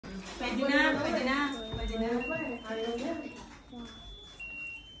Pwede na, pwede na. Pwede na.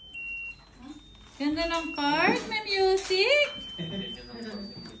 Ganda ng card, may music.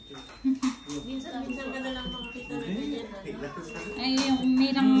 Minsan ka na lang makakita na ganyan. Ay, yung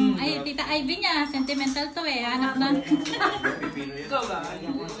minang, ay, Tita Ivy niya, sentimental to eh, hanap na. Ikaw ba?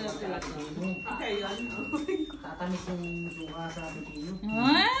 Okay, yan. Tatamis yung suka sa pipino.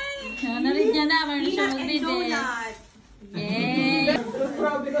 Ay, narin niya na, kung siya magbibig. Yay!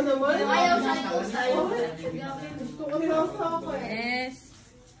 Grabe ka naman. Ayaw sa'yo. Gusto ko nilasa ako eh. Yes.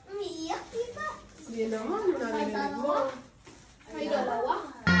 Umiiyak kita. Hindi naman, narinig mo. May dalawa.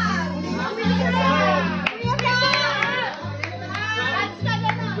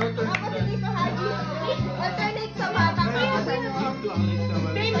 Alternate sa bata kayo sa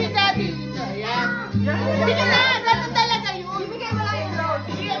baby daddy. Hindi ka na, ganun talaga yun. Ibigay mo lang yung rose.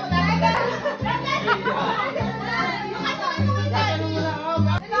 Ibigay mo lang yung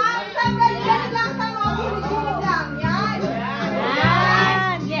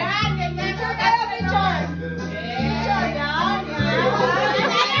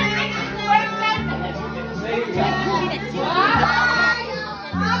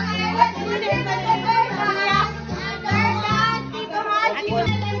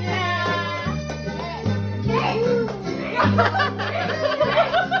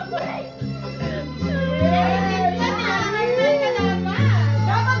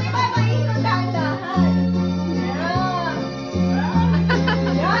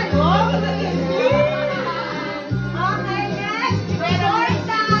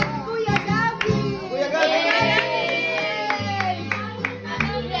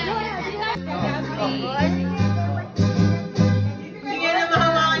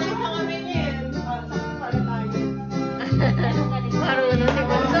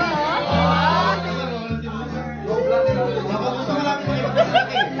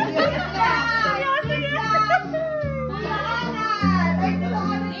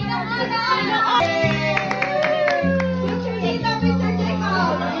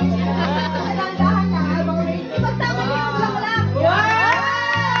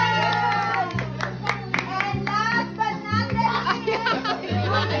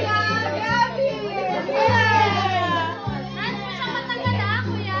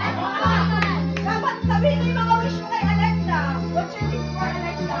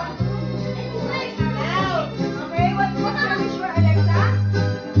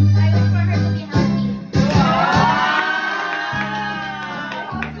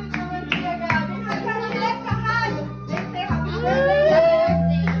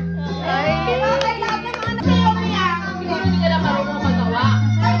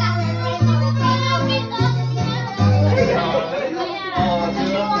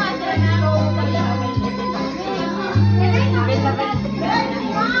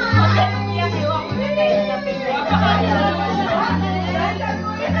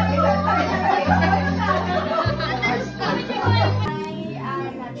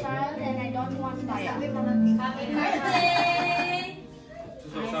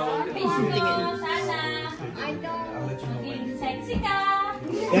Sexy ka!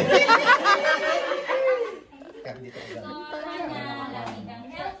 Sana lagi kang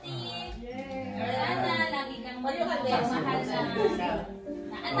healthy. Sana lagi kang mahal na anak.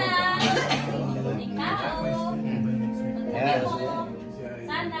 Ikaw. Pagkabi mo.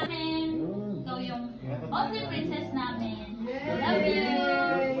 Sana ikaw yung only princess namin. Love you.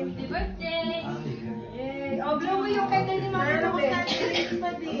 Happy birthday. Oh, blow mo yung candle ni Mama Robin.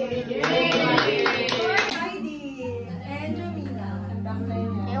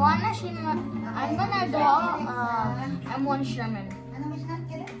 I'm gonna draw M1 Sherman.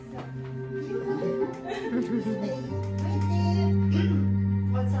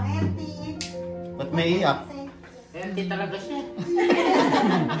 Ba't may iyak? Empty talaga siya.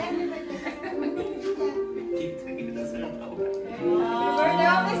 Birthday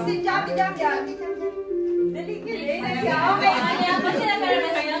ako si Javi Javi. Dali ka eh. Okay, kaya pa sila para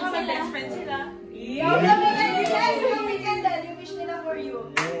masaya ko sila. Best friend sila. Yung candle, yung wish nila for you.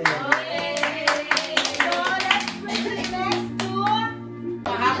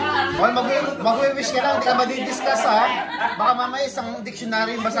 Hoy, mag-wish ka lang, hindi ka madidiscuss ha. Baka mamaya isang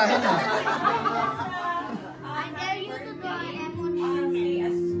dictionary yung basahin ha. I dare you to draw an M1 Honestly,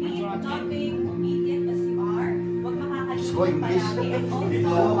 as sweet, loving, obedient as you are, huwag makakalimutan Go English. palagi. And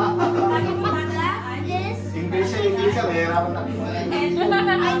also, lagi mo tandaan, This. English mahirapan na.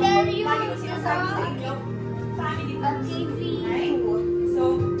 and I dare you lagi ko to sinasabi sa draw inyo, family a first. TV. Right? So,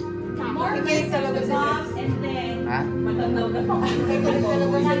 more Bigay kisses talaga to sa moms, and then, Ha? matanaw na po.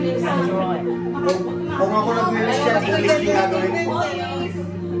 Kung ako nag-wish siya, English din gagawin ko. Always,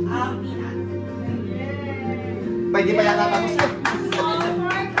 Hindi pa yata tapos yun.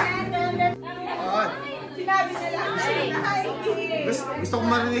 Sinabi nila. Hi, Kim. Gusto ko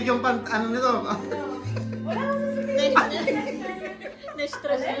marinig yung ano nito. Wala kang sasabihin.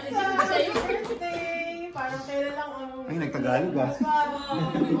 Na-stress na Alexa, happy birthday. Parang kailan lang ano. Ay, nagtagalog ah.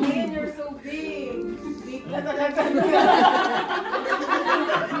 Man, you're so big. Big na talaga.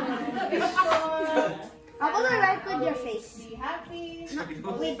 Ako na right with your face. Be happy.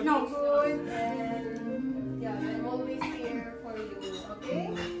 Wait, Be no. good. And yeah, I'm always here for you. Okay?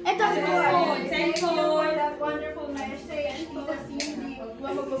 Ito, Cellphone, Thank you for cellphone. that wonderful message. Tita Cindy.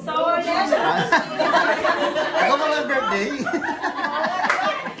 So, Ikaw ba ang birthday?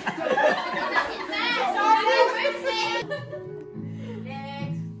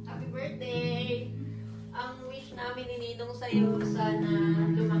 Next, happy birthday! Ang wish namin ni Ninong sa'yo, sana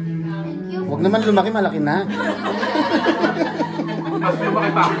lumaki ka. Thank you. Huwag naman lumaki, malaki na. Mas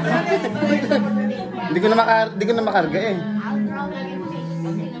lumaki pa. Hindi ko na makarga eh. Lagi mo sa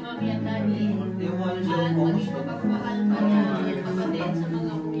sila mami at daddy. At maging mapagmahal pa niya ang kapatid sa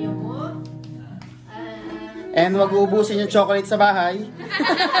mga kuya mo. And wag uubusin yung chocolate sa bahay.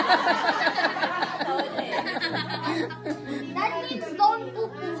 That means don't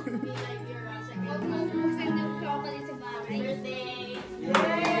poo-poo. Be like your second mother. Birthday!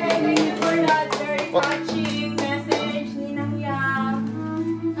 Thank you for that very touching message, Ninang Yang.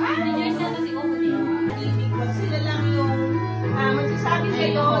 Rejoice na to si Omo din. Ibig ko sila lang yung magsasabi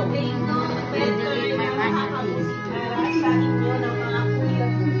sa'yo, they know better na makakabusi para sa inyo ng mga kuya.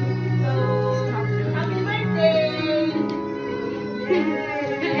 So, happy birthday!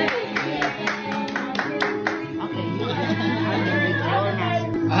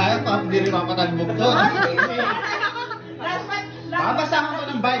 Hindi rin mapatalbog to. Babasahan ko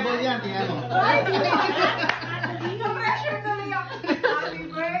ng Bible yan, tingnan mo. Na-pressure tuloy ako. Happy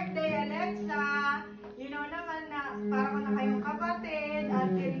birthday, Alexa! You know naman na parang na kayong kapatid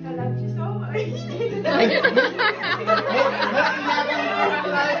at Erika loves you so much. Love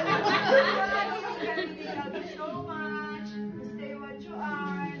you so much. Stay what you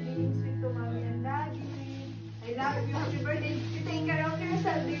are. Being sweet to mommy and daddy. I love you. Happy birthday. You take care of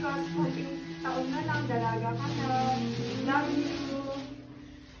yourself because kunting taon na lang, dalaga ka na. Love you.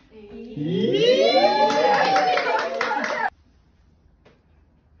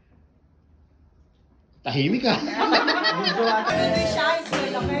 Tahimik ka. Hindi siya, is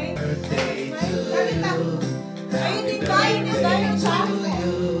well, okay? Sabi ka, ayun din ba? Ayun din ba yung siya?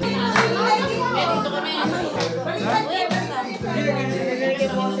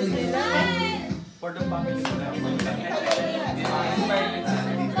 For the family.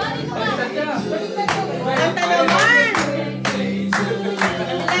 Kanta naman!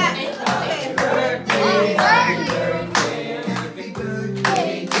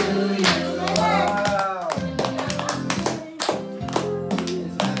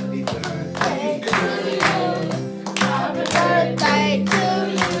 Birthday to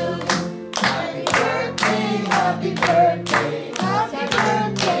you. Happy birthday, happy birthday, happy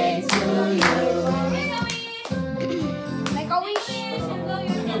birthday to you. Make a wish.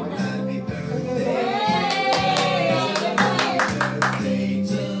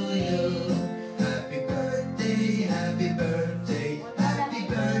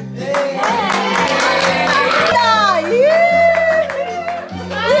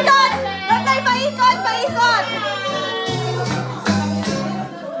 Ikot! Tatay, paikot! Paikot!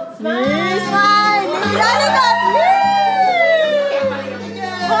 Smile! Lalikot!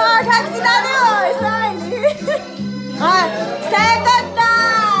 Hard! Hug si daddy mo! Smile! Second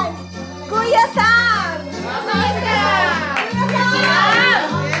dance! Kuya Sam! Kuya Sam!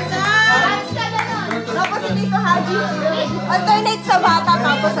 Tapos hindi ko Haji. Alternate sa bata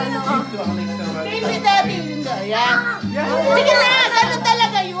tapos ano. Baby daddy yun na. Yan. Sige na, ganun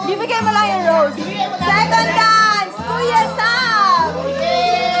talaga yun. Bibigay mo lang yung rose. Second dance! Kuya Sam!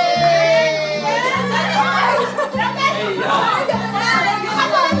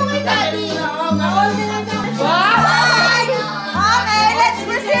 Okay, let's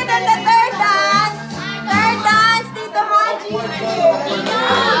proceed on the third dance. Third dance, Tito Haji.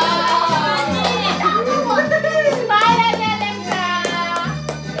 Smile at Alexa.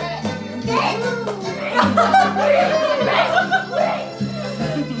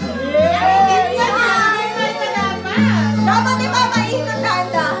 Dapat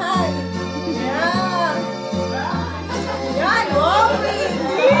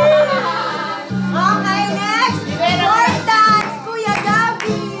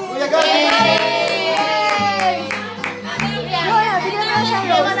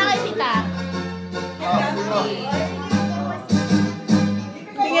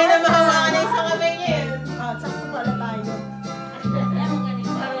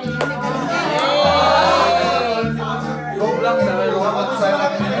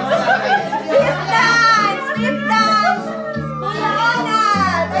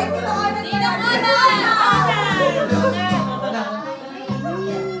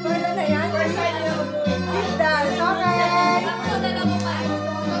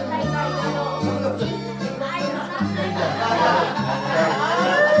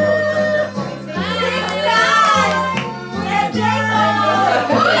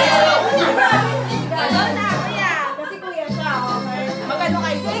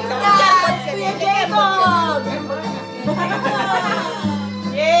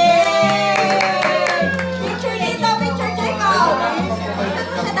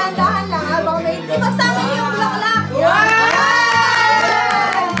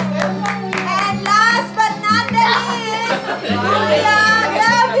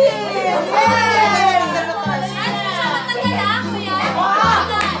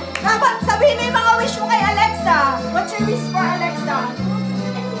your wish for Alexa?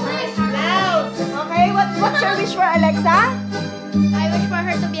 Okay, what's your wish for Alexa? I wish for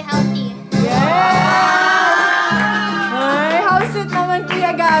her to be healthy. Yeah! Ay, how sweet naman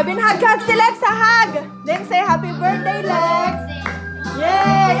Kuya Gavin. Hug si Lex, hug! Then say happy birthday, Lex!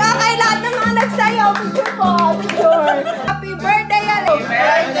 Yay! Okay, lahat ng mga nagsayaw. Picture po, picture.